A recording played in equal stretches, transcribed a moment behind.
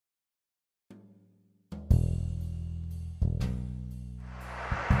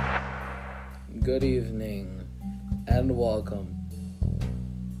Good evening, and welcome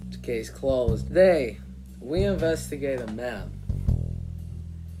to Case Closed. Today, we investigate a man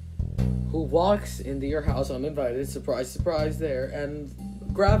who walks into your house uninvited, surprise, surprise there, and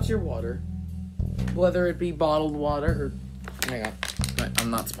grabs your water, whether it be bottled water or... Hang on, I'm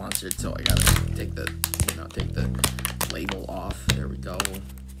not sponsored, so I gotta take the label off. There we go.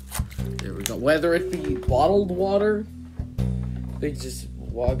 Whether it be bottled water, they just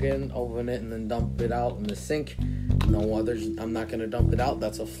walk in, open it, and then dump it out in the sink. No others. I'm not gonna dump it out.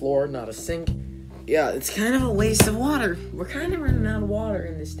 That's a floor, not a sink. Yeah, it's kind of a waste of water. We're kind of running out of water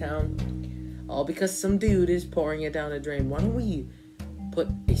in this town. All because some dude is pouring it down a drain. Why don't we put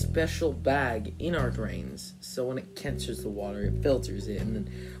a special bag in our drains so when it catches the water, it filters it, and then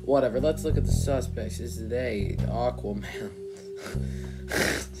whatever. Let's look at the suspects. Is it A, Aquaman?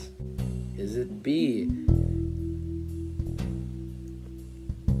 Is it B,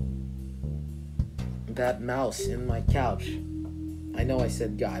 that mouse in my couch? I know I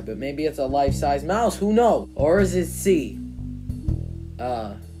said guy, but maybe it's a life-size mouse, who knows? Or is it C,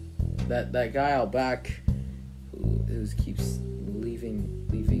 that guy out back who keeps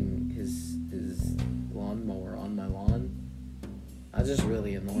leaving his lawnmower on my lawn? I'm just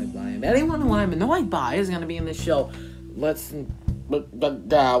really annoyed by him. Anyone who I'm annoyed by is gonna be in this show. What's the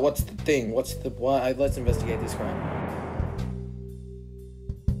thing? Let's investigate this crime.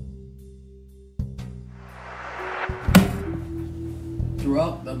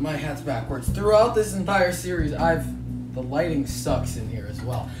 My hat's backwards. Throughout this entire series, the lighting sucks in here as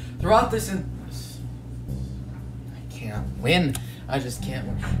well. I can't win. I just can't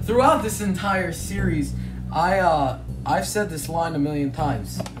win. Throughout this entire series, I've said this line a million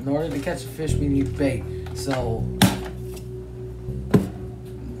times. In order to catch a fish, we need bait. So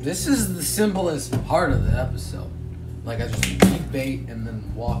this is the simplest part of the episode. Like, I just eat bait and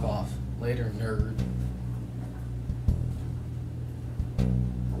then walk off. Later, nerd.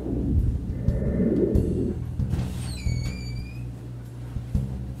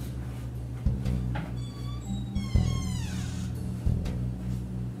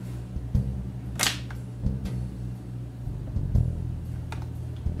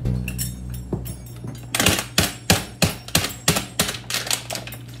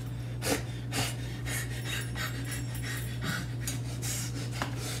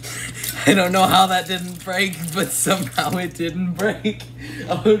 I don't know how that didn't break, but somehow it didn't break.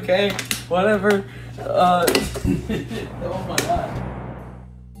 Okay, whatever. Oh my god.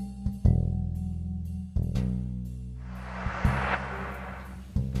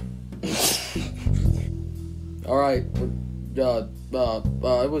 Alright,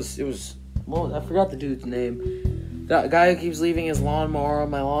 it was, well, I forgot the dude's name. That guy who keeps leaving his lawnmower on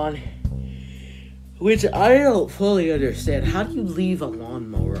my lawn. Which I don't fully understand. How do you leave a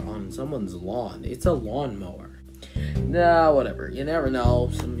lawnmower on someone's lawn? It's a lawnmower. Nah, whatever. You never know.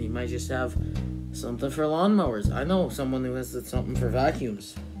 Somebody might just have something for lawnmowers. I know someone who has something for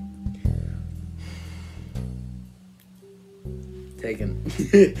vacuums. Taken.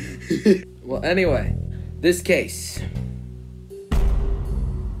 Well, anyway, this case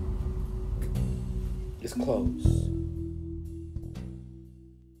is closed.